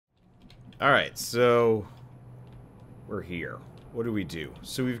Alright, so we're here. What do we do?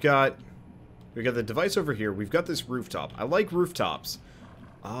 So we've got the device over here. We've got this rooftop. I like rooftops.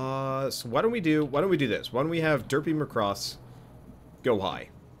 So why don't we do this? Why don't we have Derpy Macross go high?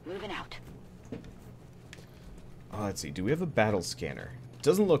 Moving out. Let's see. Do we have a battle scanner?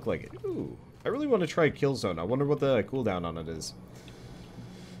 Doesn't look like it. Ooh. I really want to try Killzone. I wonder what the cooldown on it is.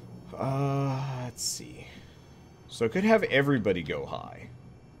 Let's see. So I could have everybody go high.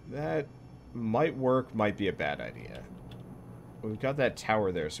 That might work, might be a bad idea. We've got that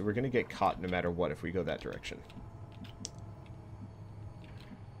tower there, so we're going to get caught no matter what if we go that direction.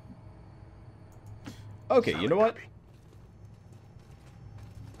 Okay, you know what?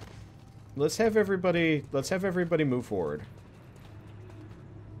 Let's have everybody move forward.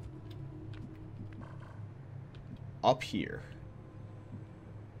 Up here.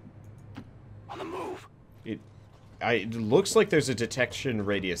 On the move. It looks like there's a detection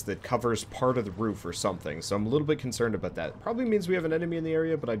radius that covers part of the roof or something, so I'm a little bit concerned about that. Probably means we have an enemy in the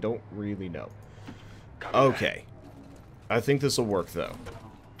area, but I don't really know. Okay. I think this will work, though.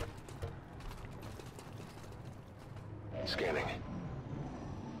 Scanning.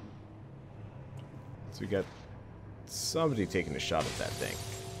 So we got somebody taking a shot at that thing.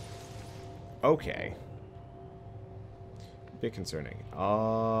 Okay. Bit concerning.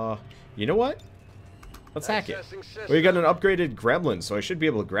 You know what? Let's hack it. We got an upgraded gremlin, so I should be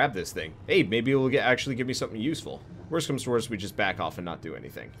able to grab this thing. Hey, maybe it will actually give me something useful. Worst comes to worst, we just back off and not do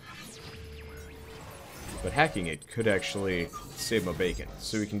anything. But hacking it could actually save my bacon.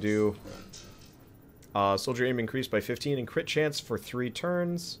 So we can do soldier aim increased by 15 and crit chance for 3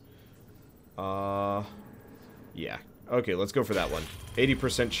 turns. Yeah. Okay, let's go for that one.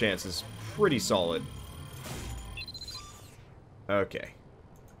 80% chance is pretty solid. Okay.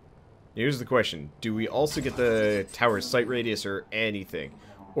 Here's the question. Do we also get the tower's sight radius or anything?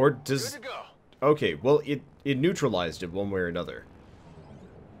 Or does... Good to go. Okay, well, it neutralized it one way or another.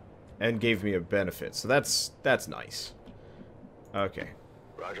 And gave me a benefit. So that's nice. Okay.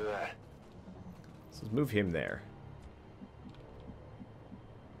 Roger that. So let's move him there.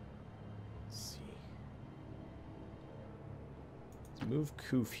 Let's see. Let's move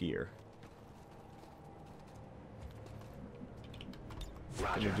Koof here.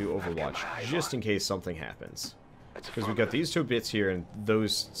 I'm gonna do Overwatch just in case something happens. Because we've got these 2 bits here and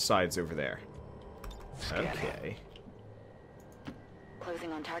those sides over there. Okay.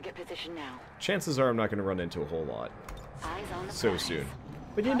 Closing on target position now. Chances are I'm not gonna run into a whole lot Eyes on the so prize. soon.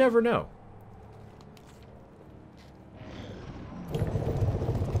 But you never know.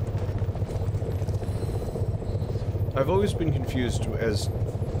 I've always been confused as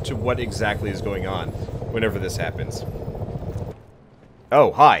to what exactly is going on whenever this happens.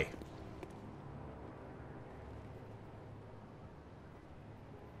 Oh, hi.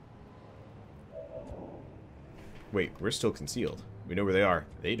 Wait, we're still concealed. We know where they are.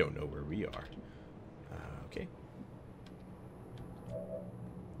 They don't know where we are. Okay.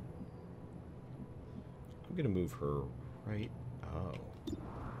 I'm gonna move her right... Oh.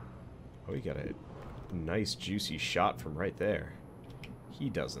 Oh, we got a nice juicy shot from right there. He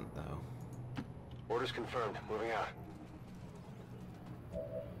doesn't, though. Orders confirmed. Moving out.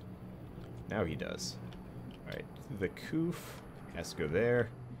 Now he does. Alright, the Koof has to go there.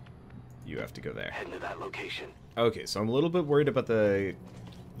 You have to go there. Heading to that location. Okay, so I'm a little bit worried about the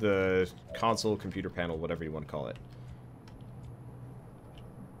console, computer panel, whatever you want to call it.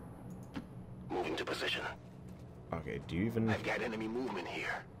 Moving to position. Okay, do you even... I've got enemy movement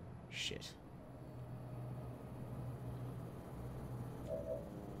here. Shit.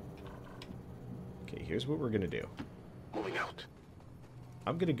 Okay, here's what we're gonna do. Moving out.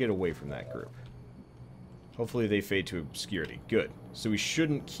 I'm gonna get away from that group. Hopefully they fade to obscurity. Good. So we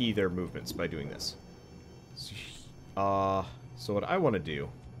shouldn't key their movements by doing this. So what I want to do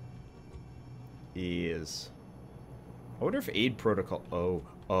is... I wonder if aid protocol...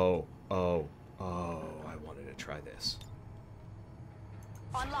 Oh, I wanted to try this.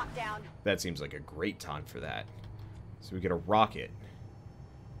 On lockdown. That seems like a great time for that. So we get a rocket.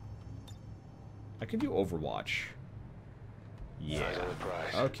 I can do Overwatch. Yeah. Eyes on the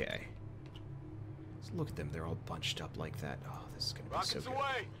prize. Okay. Let's look at them. They're all bunched up like that. Oh, this is going to be Rockets so good.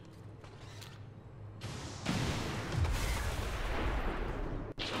 away.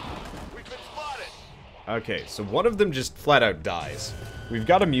 We've been spotted. Okay, so one of them just flat out dies. We've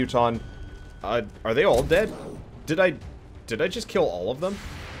got a Muton. Are they all dead? Did I just kill all of them?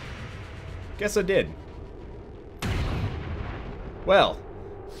 Guess I did. Well,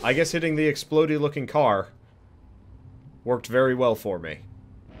 I guess hitting the explodey looking car worked very well for me.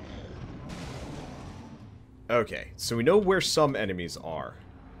 Okay, so we know where some enemies are.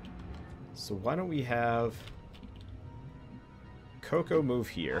 So why don't we have Coco move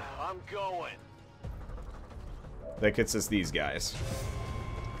here? I'm going. That gets us these guys.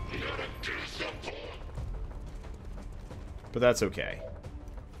 But that's okay.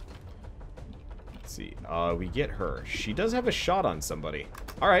 Let's see. We get her. She does have a shot on somebody.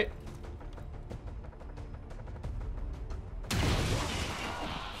 Alright.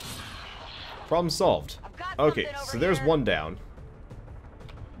 Problem solved. Okay, so there's one down.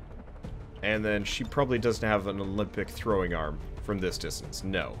 And then she probably doesn't have an Olympic throwing arm from this distance.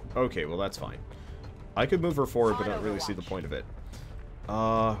 No. Okay, well that's fine. I could move her forward, but I don't really see the point of it.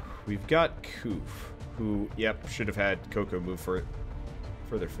 We've got Koof, who, yep, should have had Coco move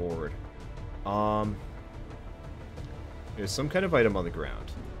further forward. There's some kind of item on the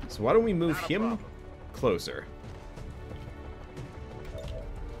ground. So why don't we move him closer?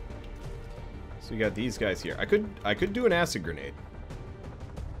 So we got these guys here. I could do an acid grenade.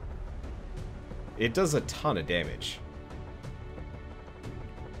 It does a ton of damage.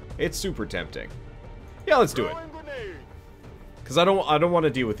 It's super tempting. Yeah, let's do it. Because I don't want to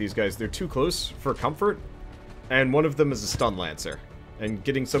deal with these guys. They're too close for comfort. And one of them is a stun lancer. And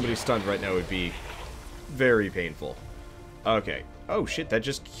getting somebody stunned right now would be very painful. Okay. Oh shit, that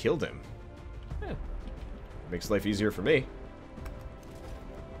just killed him. Eh. Makes life easier for me.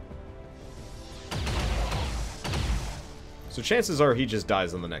 So chances are he just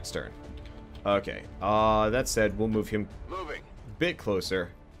dies on the next turn. Okay. That said, we'll move him a bit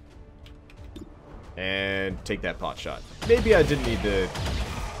closer. And take that pot shot. Maybe I didn't need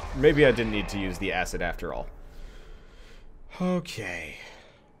to use the acid after all. Okay.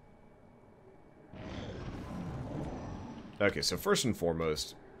 Okay, so first and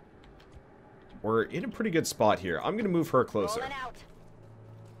foremost, we're in a pretty good spot here. I'm going to move her closer.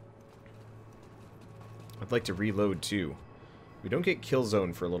 I'd like to reload too. We don't get kill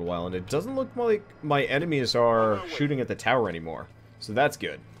zone for a little while, and it doesn't look like my enemies are shooting at the tower anymore. So that's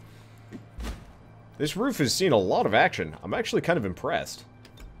good. This roof has seen a lot of action. I'm actually kind of impressed.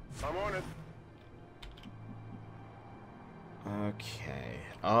 I'm on it.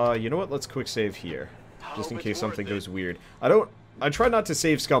 Okay. You know what? Let's quick save here. Just in case something goes weird. I try not to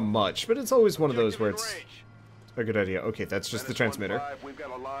save scum much, but it's always one of those where it's a good idea. Okay, that's just the transmitter. We've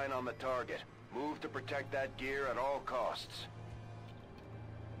got a line on the target. Move to protect that gear at all costs.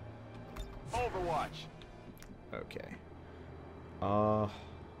 Overwatch. Okay.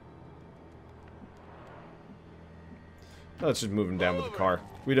 Let's just move him down with the car.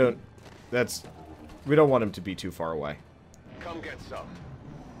 We don't want him to be too far away. Come get some.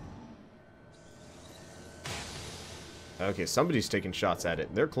 Okay, somebody's taking shots at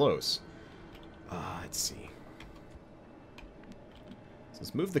it. They're close. Let's see. So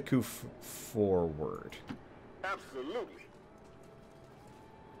let's move the Koof forward. Absolutely.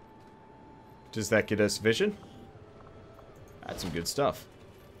 Does that get us vision? That's some good stuff.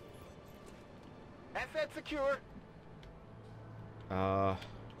 Asset secure.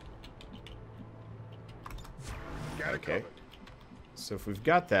 Okay. So if we've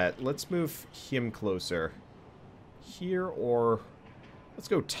got that, let's move him closer. Here, or let's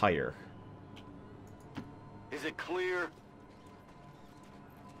go tire. Is it clear?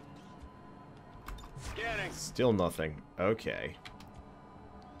 Scanning. Still nothing. Okay.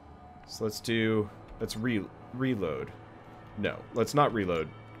 So let's reload. No, let's not reload,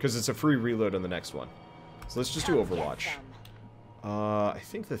 because it's a free reload on the next one. So let's just do Overwatch. I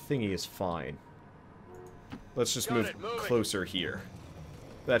think the thingy is fine. Let's just move closer here.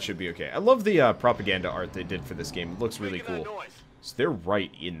 That should be okay. I love the propaganda art they did for this game. It looks really cool. So they're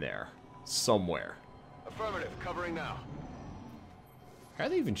right in there. Somewhere. Affirmative, covering now. How are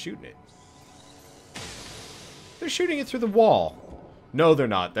they even shooting it? They're shooting it through the wall. No, they're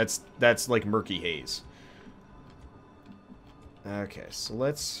not. That's like murky haze. Okay, so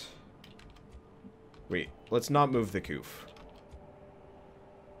let's... Wait, let's not move the Koof.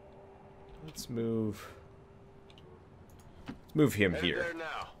 Let's move him here.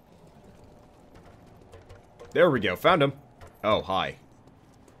 There we go. Found him. Oh, hi.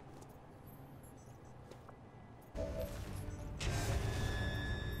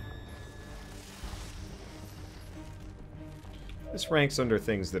 This ranks under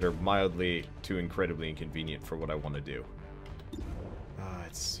things that are mildly to incredibly inconvenient for what I want to do.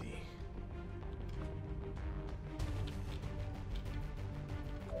 Let's see.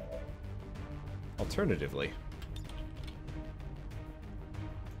 Alternatively,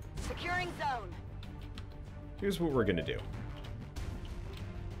 Securing zone. here's what we're gonna do.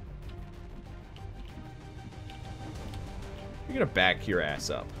 You're gonna back your ass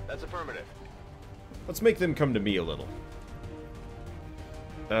up. That's affirmative. Let's make them come to me a little.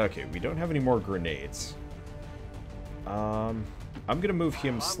 Okay, we don't have any more grenades. I'm gonna move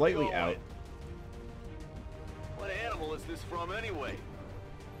him slightly out. What animal is this from anyway?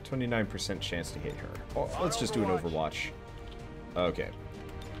 29% chance to hit her. Oh, let's just do an Overwatch. Okay.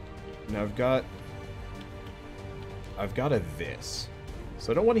 Now I've got a this.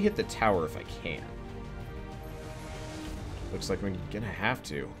 So I don't want to hit the tower if I can. Looks like we're gonna have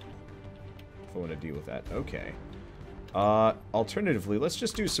to. If I want to deal with that. Okay. Alternatively, let's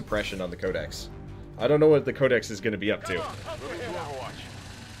just do suppression on the Codex. I don't know what the Codex is going to be up to.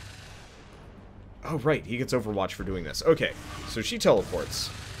 Oh, right. He gets Overwatch for doing this. Okay. So she teleports.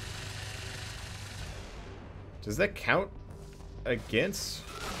 Does that count against?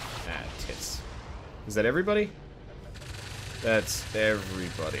 Ah, tits. Is that everybody? That's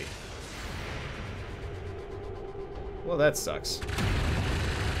everybody. Well, that sucks.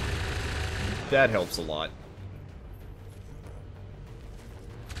 That helps a lot.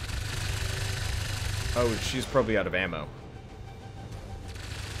 Oh, she's probably out of ammo.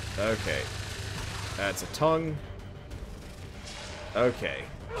 Okay. That's a tongue. Okay.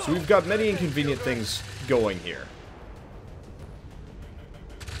 So we've got many inconvenient things going here.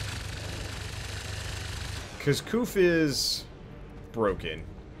 Because Koof is broken.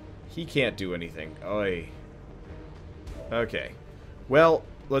 He can't do anything. Oy. Okay. Well,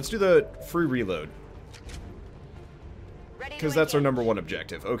 let's do the free reload. Because that's our #1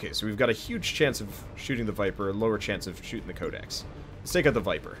 objective. Okay, so we've got a huge chance of shooting the Viper, a lower chance of shooting the Codex. Let's take out the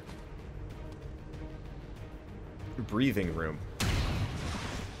Viper. Breathing room.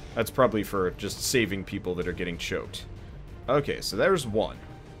 That's probably for just saving people that are getting choked. Okay, so there's one.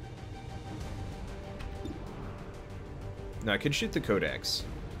 Now I can shoot the Codex.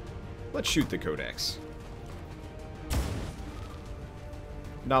 Let's shoot the Codex.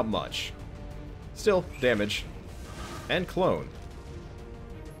 Not much. Still, damage. And clone.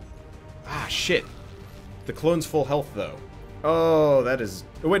 Ah, shit. The clone's full health, though. Oh, that is...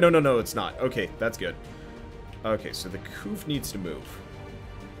 Oh, wait, no, it's not. Okay, that's good. Okay, so the Koof needs to move.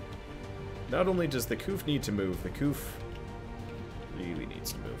 Not only does the Koof need to move, the Koof really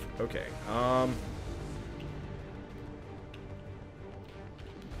needs to move. Okay,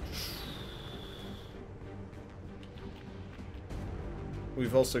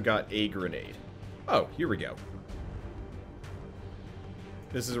 we've also got a grenade. Oh, here we go.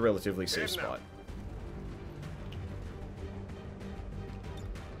 This is a relatively safe spot.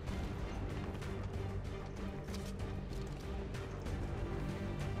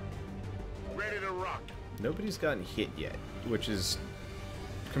 Ready to rock. Nobody's gotten hit yet, which is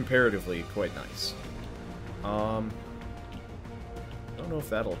comparatively quite nice. I don't know if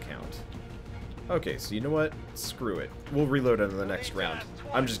that'll count. Okay, so you know what? Screw it. We'll reload into the next round.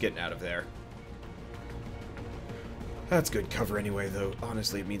 I'm just getting out of there. That's good cover anyway, though.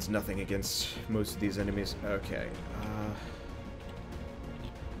 Honestly, it means nothing against most of these enemies. Okay.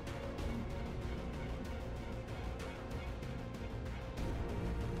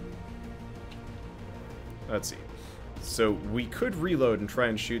 Let's see. So, we could reload and try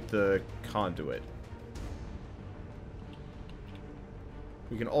and shoot the conduit.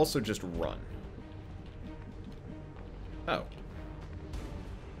 We can also just run. Oh.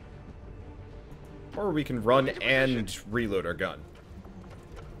 Or we can run and reload our gun.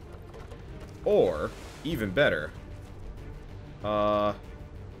 Or, even better, let's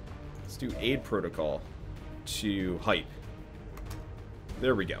do aid protocol to hype.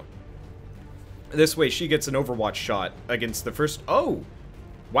 There we go. This way she gets an Overwatch shot against the first... Oh!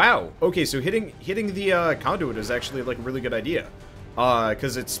 Wow! Okay, so hitting the conduit is actually like a really good idea.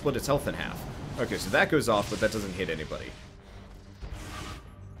 Because it split its health in half. Okay, so that goes off, but that doesn't hit anybody.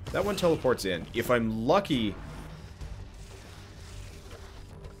 That one teleports in. If I'm lucky,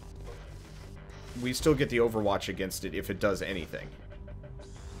 we still get the Overwatch against it if it does anything.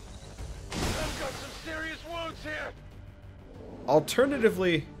 I've got some serious wounds here.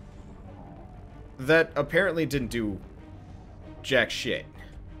 Alternatively, that apparently didn't do jack shit.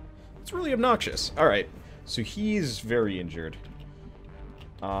 It's really obnoxious. Alright, so he's very injured.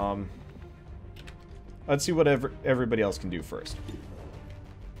 Let's see what everybody else can do first.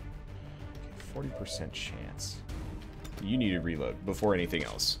 40% chance. You need to reload before anything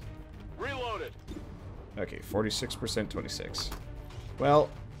else. Reloaded. Okay, 46%, 26. Well,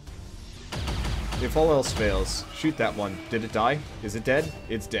 if all else fails, shoot that one. Did it die? Is it dead?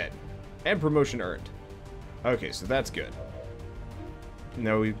 It's dead. And promotion earned. Okay, so that's good.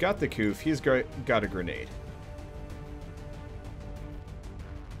 Now we've got the Koof. He's got a grenade.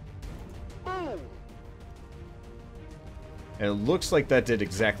 Boom. And it looks like that did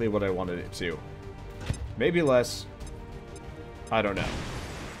exactly what I wanted it to. Maybe less. I don't know.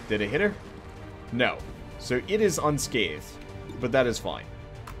 Did it hit her? No. So it is unscathed, but that is fine.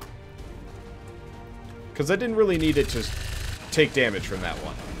 Because I didn't really need it to take damage from that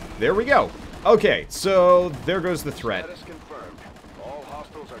one. There we go. Okay, so there goes the threat. Status confirmed. All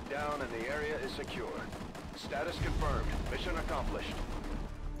hostiles are down and the area is secure. Status confirmed. Mission accomplished.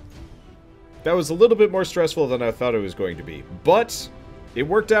 That was a little bit more stressful than I thought it was going to be, but it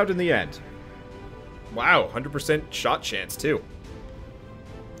worked out in the end. Wow, 100% shot chance too.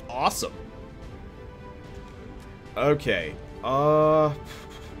 Awesome. Okay, can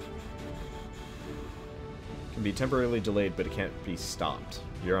be temporarily delayed, but it can't be stopped.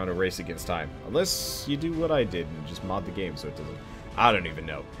 You're on a race against time. Unless you do what I did and just mod the game so it doesn't... I don't even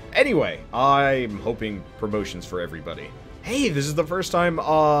know. Anyway, I'm hoping promotions for everybody. Hey, this is the first time,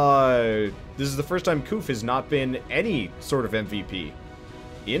 Koof has not been any sort of MVP.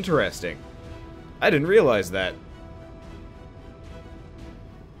 Interesting. I didn't realize that.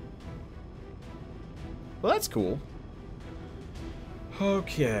 Well, that's cool.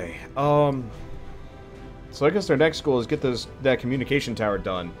 Okay, so I guess our next goal is get that communication tower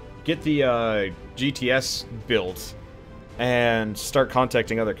done, get the GTS built, and start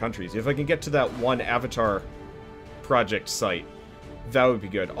contacting other countries. If I can get to that one Avatar project site, that would be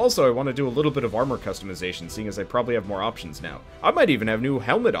good. Also, I want to do a little bit of armor customization, seeing as I probably have more options now. I might even have new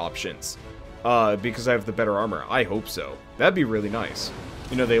helmet options, because I have the better armor. I hope so. That'd be really nice.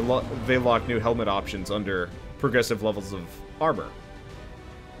 You know, they lock new helmet options under progressive levels of armor.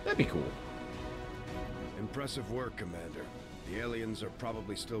 That'd be cool. Impressive work, Commander. The aliens are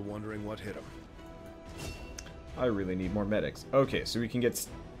probably still wondering what hit them. I really need more medics. Okay, so we can get...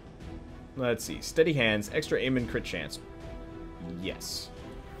 Let's see. Steady hands, extra aim and crit chance. Yes.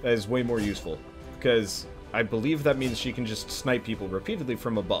 That is way more useful. Because I believe that means she can just snipe people repeatedly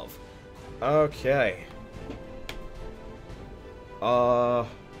from above. Okay.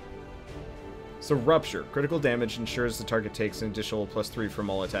 So Rupture. Critical damage ensures the target takes an additional +3 from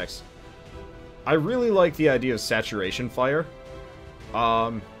all attacks. I really like the idea of saturation fire.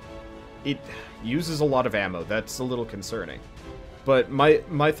 It uses a lot of ammo. That's a little concerning. But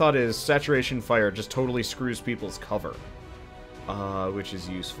my thought is saturation fire just totally screws people's cover. Which is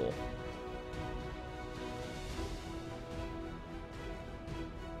useful.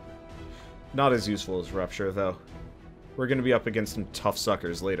 Not as useful as Rupture, though. We're going to be up against some tough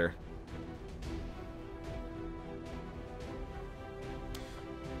suckers later.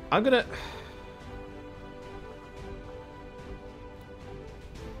 I'm gonna...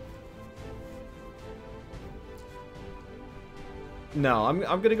 No,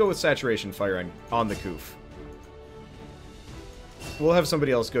 I'm gonna go with saturation fire on the Koof. We'll have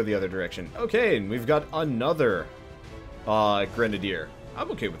somebody else go the other direction. Okay, and we've got another Grenadier.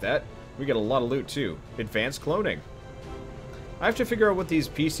 I'm okay with that. We get a lot of loot too. Advanced cloning. I have to figure out what these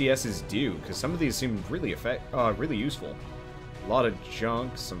PCSs do, because some of these seem really really useful. A lot of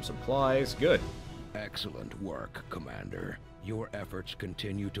junk, some supplies. Good. Excellent work, Commander. Your efforts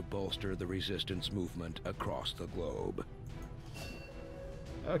continue to bolster the resistance movement across the globe.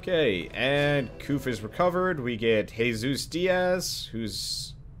 Okay, and Koof is recovered. We get Jesus Diaz,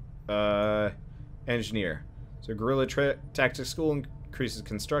 who's engineer. So guerrilla tactics school increases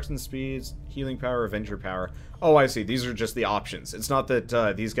construction speeds, healing power, Avenger power. Oh, I see. These are just the options. It's not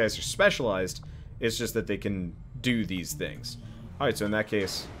that these guys are specialized. It's just that they can do these things. Alright, so in that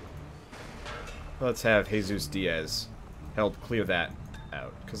case, let's have Jesus Diaz help clear that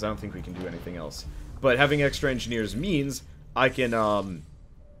out, because I don't think we can do anything else. But having extra engineers means I can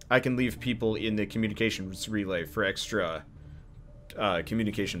leave people in the communications relay for extra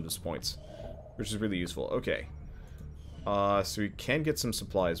communications points, which is really useful. Okay. So we can get some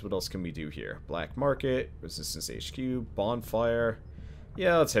supplies. What else can we do here? Black Market, Resistance HQ, Bonfire.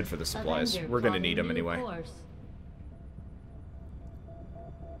 Yeah, let's head for the supplies. Avenger, we're gonna need them anyway. Course.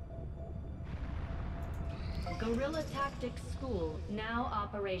 Guerrilla Tactics School now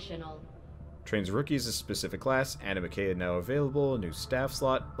operational. Trains rookies a specific class. Animakea now available. New staff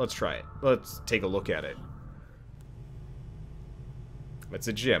slot. Let's try it. Let's take a look at it. It's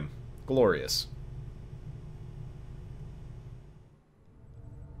a gym. Glorious.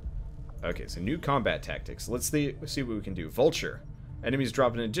 Okay, so new combat tactics. Let's see what we can do. Vulture. Enemies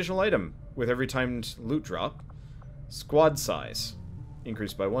drop an additional item with every timed loot drop. Squad size.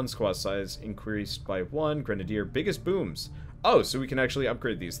 Increased by 1. Squad size increased by 1. Grenadier. Biggest booms. Oh, so we can actually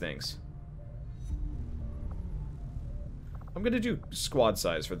upgrade these things. I'm gonna do squad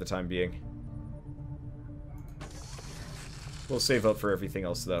size for the time being. We'll save up for everything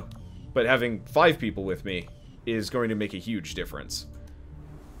else, though. But having 5 people with me is going to make a huge difference.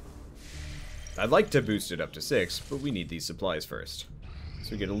 I'd like to boost it up to 6, but we need these supplies first.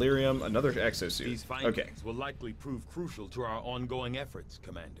 So we get Illyrium, another exosuit. These findings Okay. will likely prove crucial to our ongoing efforts,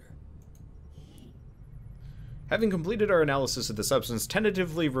 Commander. Having completed our analysis of the substance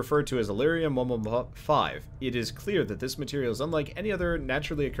tentatively referred to as Illyrium 115, it is clear that this material is unlike any other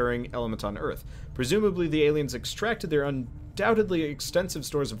naturally occurring element on Earth. Presumably the aliens extracted their undoubtedly extensive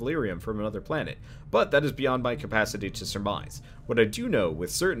stores of Illyrium from another planet, but that is beyond my capacity to surmise. What I do know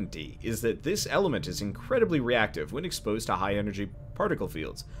with certainty is that this element is incredibly reactive when exposed to high-energy particle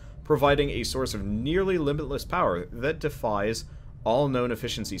fields, providing a source of nearly limitless power that defies all known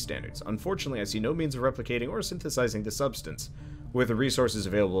efficiency standards. Unfortunately, I see no means of replicating or synthesizing the substance with the resources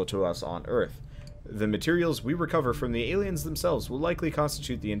available to us on Earth. The materials we recover from the aliens themselves will likely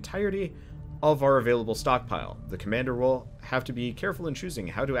constitute the entirety of our available stockpile. The commander will have to be careful in choosing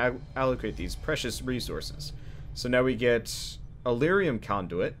how to allocate these precious resources. So now we get Illyrium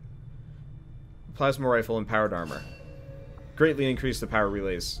conduit, plasma rifle, and powered armor. Greatly increase the power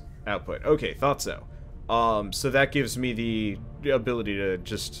relays output. Okay, thought so. So that gives me the ability to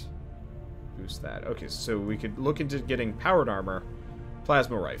just boost that. Okay, so we could look into getting powered armor,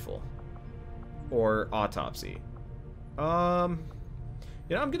 plasma rifle, or autopsy.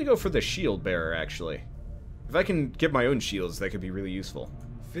 You know, I'm gonna go for the shield bearer, actually. If I can get my own shields, that could be really useful.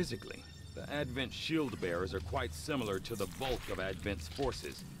 Physically, the Advent shield bearers are quite similar to the bulk of Advent's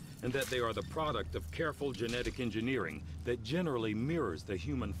forces, in that they are the product of careful genetic engineering that generally mirrors the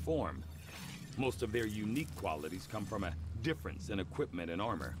human form. Most of their unique qualities come from a difference in equipment and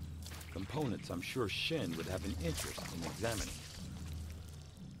armor. Components I'm sure Shen would have an interest in examining.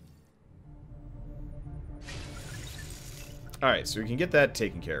 Alright, so we can get that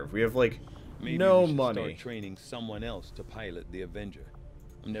taken care of. We have, like, Maybe no we should money. start training someone else to pilot the Avenger.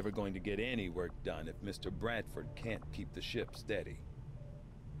 I'm never going to get any work done if Mr. Bradford can't keep the ship steady.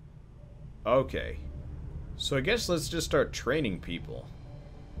 Okay. So I guess let's just start training people.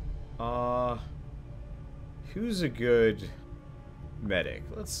 Who's a good medic?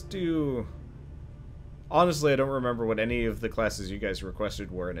 Let's do... Honestly, I don't remember what any of the classes you guys requested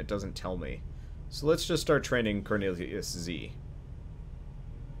were, and it doesn't tell me. So let's just start training Cornelius Z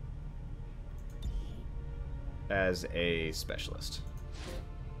as a specialist.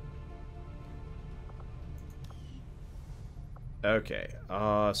 Okay,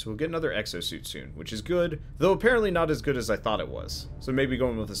 so we'll get another exosuit soon, which is good, though apparently not as good as I thought it was. So maybe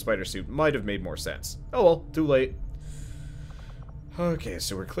going with a spider suit might have made more sense. Oh well, too late. Okay,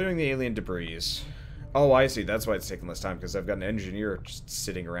 so we're clearing the alien debris. Oh, I see, that's why it's taking less time, because I've got an engineer just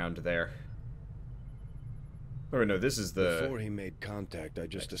sitting around there. Oh no, this is the... Before he made contact, I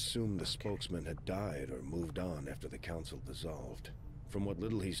just assumed the spokesman had died or moved on after the council dissolved. From what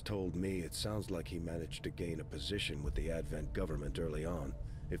little he's told me, it sounds like he managed to gain a position with the Advent government early on,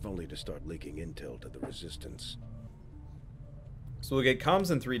 if only to start leaking intel to the Resistance. So we'll get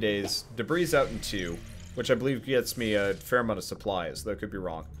comms in 3 days, debris out in 2, which I believe gets me a fair amount of supplies, though I could be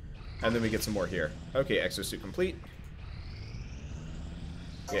wrong. And then we get some more here. Okay, exosuit complete.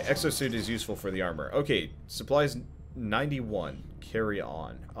 Okay, exosuit is useful for the armor. Okay, supplies 91. Carry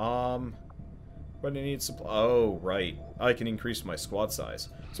on. But I need supply. Oh, right. I can increase my squad size.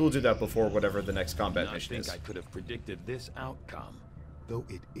 So we'll do that before whatever the next combat mission is. I could have predicted this outcome, though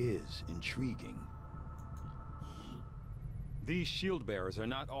it is intriguing. These shield bearers are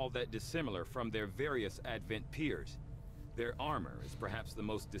not all that dissimilar from their various Advent peers. Their armor is perhaps the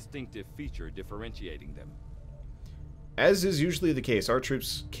most distinctive feature differentiating them. As is usually the case, our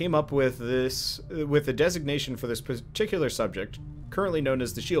troops came up with the designation for this particular subject, currently known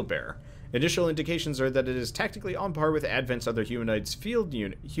as the shield bearer. Initial indications are that it is tactically on par with Advent's other humanoid field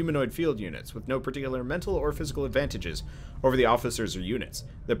units, with no particular mental or physical advantages over the officers or units.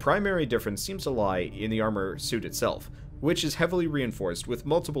 The primary difference seems to lie in the armor suit itself, which is heavily reinforced with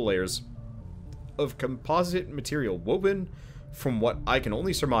multiple layers of composite material woven from what I can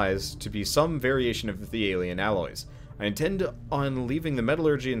only surmise to be some variation of the alien alloys. I intend on leaving the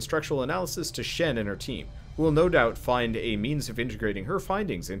metallurgy and structural analysis to Shen and her team, who will no doubt find a means of integrating her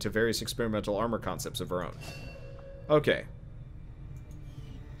findings into various experimental armor concepts of her own. Okay.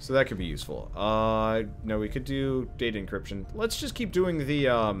 So that could be useful. No, we could do data encryption. Let's just keep doing the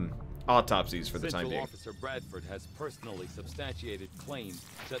autopsies for the time being. Central Officer Bradford has personally substantiated claims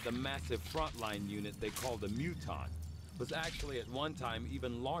that the massive frontline unit they call the Muton was actually at one time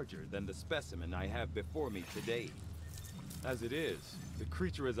even larger than the specimen I have before me today. As it is, the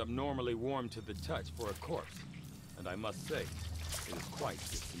creature is abnormally warm to the touch for a corpse, and I must say, it is quite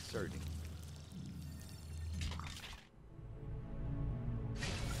disconcerting.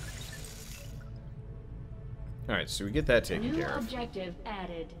 Alright, so we get that taken New care of. objective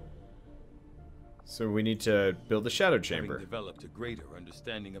added. So we need to build the shadow chamber. Having developed a greater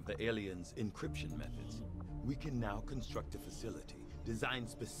understanding of the aliens' encryption methods, we can now construct a facility designed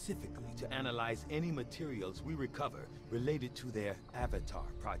specifically to analyze any materials we recover related to their Avatar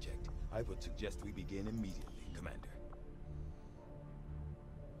project. I would suggest we begin immediately, Commander.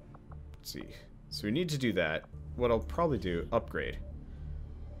 Let's see. So we need to do that. What I'll probably do, upgrade.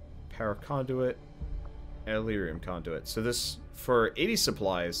 Power conduit, Elerium conduit. So this, for 80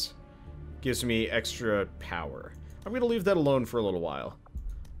 supplies, gives me extra power. I'm going to leave that alone for a little while.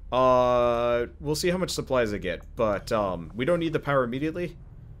 We'll see how much supplies I get, but we don't need the power immediately.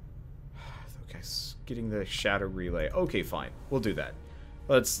 Okay, getting the shadow relay. Okay, fine. We'll do that.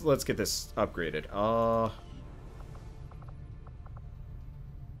 Let's get this upgraded. Power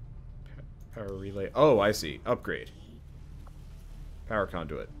relay. Oh, I see. Upgrade. Power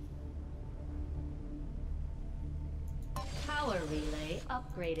conduit. Power relay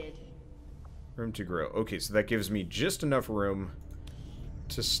upgraded. Room to grow. Okay, so that gives me just enough room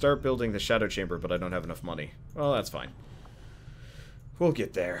to start building the shadow chamber, but I don't have enough money. Well, that's fine. We'll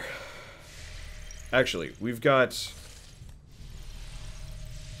get there. Actually, we've got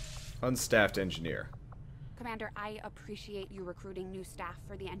unstaffed engineer. Commander, I appreciate you recruiting new staff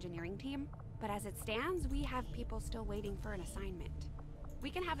for the engineering team, but as it stands, we have people still waiting for an assignment. We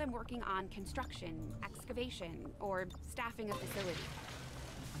can have them working on construction, excavation, or staffing a facility.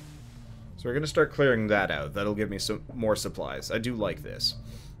 So we're going to start clearing that out. That'll give me some more supplies. I do like this.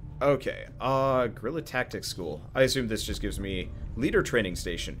 Okay, Guerrilla Tactics School. I assume this just gives me leader training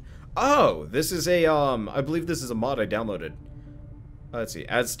station. Oh, this is a, I believe this is a mod I downloaded. Let's see,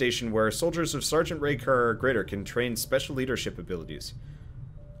 add station where soldiers of Sergeant Rank or greater can train special leadership abilities.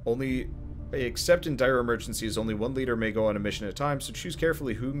 Only, except in dire emergencies, only one leader may go on a mission at a time, so choose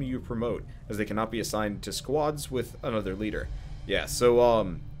carefully whom you promote, as they cannot be assigned to squads with another leader. Yeah,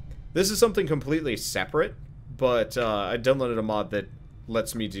 so, this is something completely separate, but I downloaded a mod that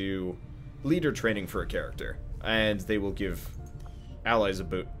lets me do leader training for a character, and they will give allies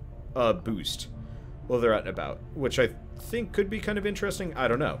a boost while they're out and about, which I think could be kind of interesting. I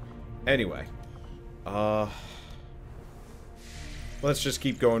don't know. Anyway, let's just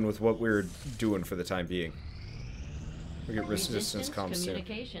keep going with what we're doing for the time being. We get resistance comms soon.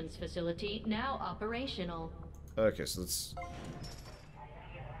 Communications facility now operational. Okay, so let's.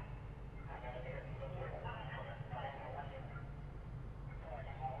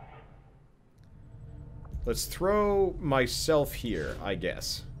 Let's throw myself here, I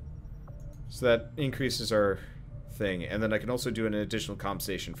guess. So that increases our thing. And then I can also do an additional comp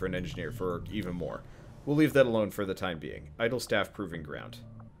station for an engineer for even more. We'll leave that alone for the time being. Idle staff proving ground.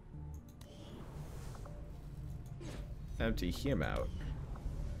 Empty him out.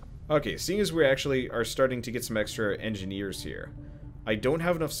 Okay, seeing as we actually are starting to get some extra engineers here, I don't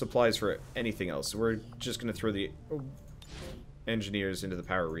have enough supplies for anything else. So we're just going to throw the engineers into the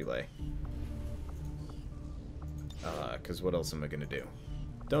power relay. Because what else am I going to do?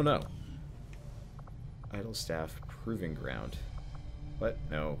 Don't know. Idle staff proving ground. What?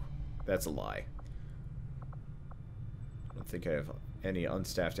 No. That's a lie. I don't think I have any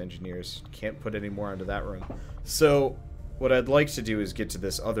unstaffed engineers. Can't put any more onto that run. So, what I'd like to do is get to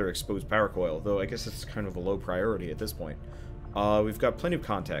this other exposed power coil, though I guess it's kind of a low priority at this point. We've got plenty of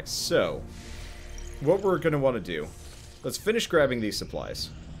contacts, so what we're going to want to do, let's finish grabbing these supplies.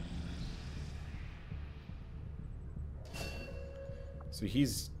 So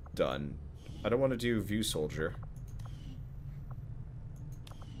he's done. I don't want to do view soldier.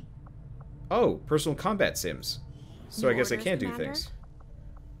 Oh, personal combat sims. So I guess I can do things.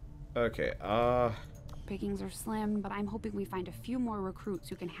 Okay, Pickings are slim, but I'm hoping we find a few more recruits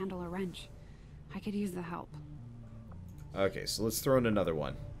who can handle a wrench. I could use the help. Okay, so let's throw in another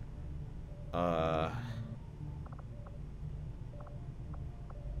one. I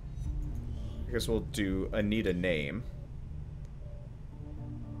guess we'll do need a name.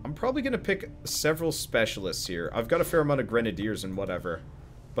 I'm probably going to pick several specialists here. I've got a fair amount of grenadiers and whatever,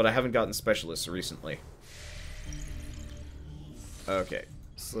 but I haven't gotten specialists recently. Okay,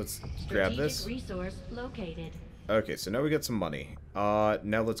 so let's grab this. Resource located. Okay, so now we got some money.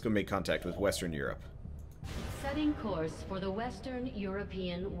 Now let's go make contact with Western Europe. Setting course for the Western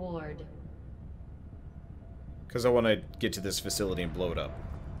European Ward. Because I want to get to this facility and blow it up,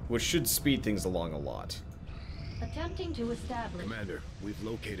 which should speed things along a lot. Attempting to establish... Commander, we've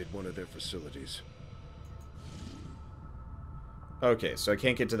located one of their facilities. Okay, so I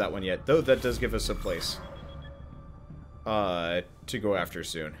can't get to that one yet, though that does give us a place to go after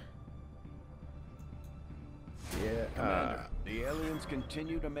soon. Yeah, Commander, the aliens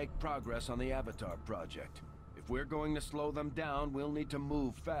continue to make progress on the Avatar project. If we're going to slow them down, we'll need to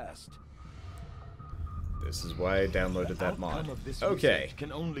move fast. This is why I downloaded that The mod. outcome of this Okay. research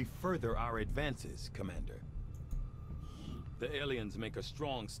can only further our advances, Commander. The aliens make a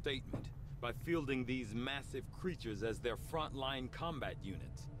strong statement by fielding these massive creatures as their frontline combat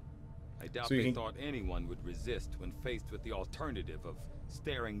units. I doubt So you they can- thought anyone would resist when faced with the alternative of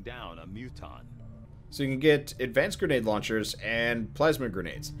staring down a muton. So you can get advanced grenade launchers and plasma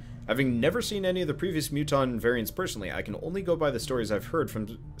grenades. Having never seen any of the previous muton variants personally, I can only go by the stories I've heard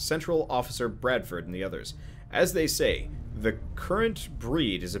from Central Officer Bradford and the others. As they say, the current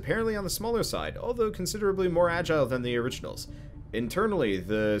breed is apparently on the smaller side, although considerably more agile than the originals. Internally,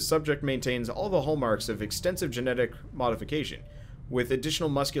 the subject maintains all the hallmarks of extensive genetic modification, with additional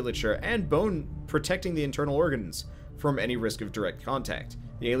musculature and bone protecting the internal organs from any risk of direct contact.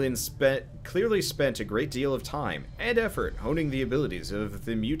 The aliens clearly spent a great deal of time and effort honing the abilities of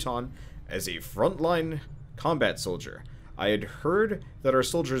the muton as a frontline combat soldier. I had heard that our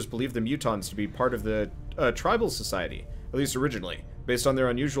soldiers believed the mutons to be part of the tribal society, at least originally, based on their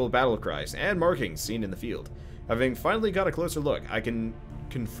unusual battle cries and markings seen in the field. Having finally got a closer look, I can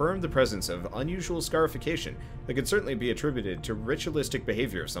confirm the presence of unusual scarification that could certainly be attributed to ritualistic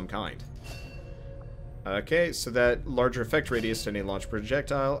behavior of some kind. Okay, so that larger effect radius to any launch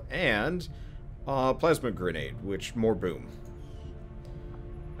projectile, and plasma grenade, which more boom.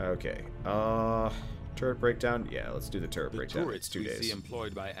 Okay, turret breakdown? Yeah, let's do the turret The breakdown. turrets It's 2 we days. see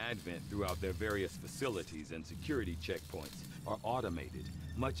employed by Advent throughout their various facilities and security checkpoints are automated,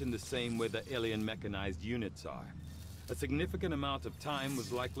 much in the same way the alien mechanized units are. A significant amount of time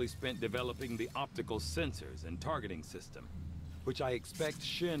was likely spent developing the optical sensors and targeting system, which I expect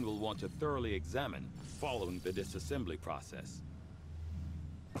Shin will want to thoroughly examine following the disassembly process.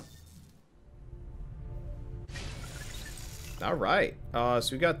 All right, so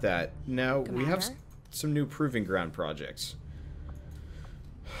we got that. Now, we have Commander? some new proving ground projects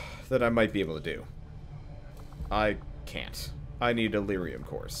that I might be able to do. I can't. I need a lyrium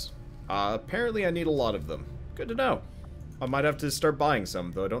course. Apparently I need a lot of them. Good to know. I might have to start buying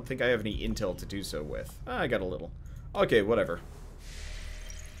some, though I don't think I have any intel to do so with. I got a little. Okay, whatever.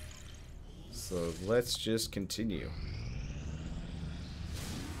 So let's just continue.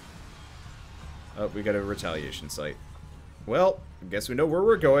 Oh, we got a retaliation site. Well, I guess we know where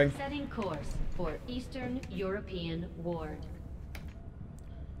we're going. Setting course for Eastern European Ward.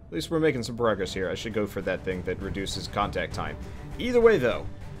 At least we're making some progress here. I should go for that thing that reduces contact time. Either way, though.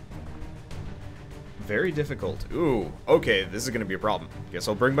 Very difficult. Ooh, okay, this is going to be a problem. Guess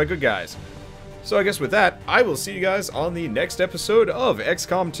I'll bring my good guys. So I guess with that, I will see you guys on the next episode of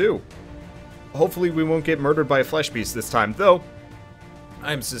XCOM 2. Hopefully we won't get murdered by a flesh beast this time, though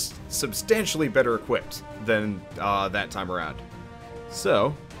I'm substantially better equipped than that time around.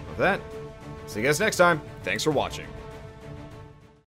 So, with that, see you guys next time. Thanks for watching.